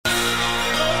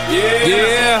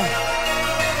Yeah.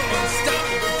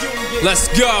 Let's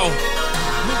go.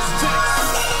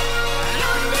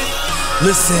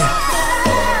 Listen.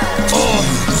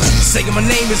 Saying my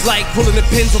name is like pulling the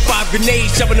pins on 5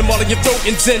 grenades, shoving them all in your throat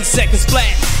in 10 seconds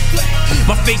flat.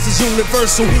 My face is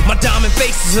universal, my diamond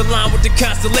face is aligned with the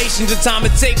constellations. The time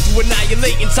it takes to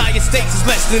annihilate entire states is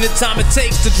less than the time it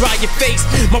takes to dry your face.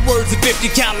 My words are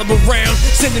 50 caliber round,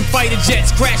 sending fighter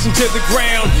jets crashing to the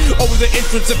ground. Over the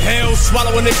entrance of hell,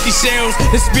 swallowing empty shells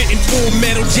and spitting full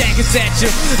metal jackets at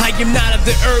you. I am not of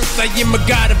the earth, I am a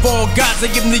god of all gods. I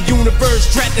am the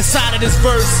universe trapped inside of this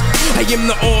verse. I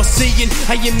am the all-seeing,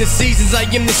 I am the seasons, I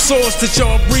am the source that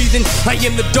y'all breathing. I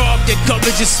am the dog that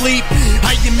covers your sleep.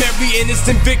 I am every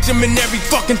innocent victim and every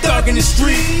fucking thug in the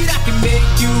street. I can make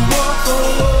you walk on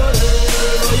water,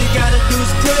 all you gotta do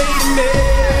is pray to me.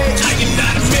 I am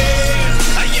not a man,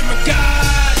 I am a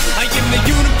god. I am the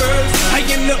universe, I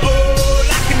am the all.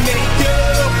 I can make you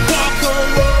walk on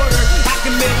water, I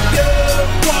can make you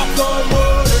walk on water.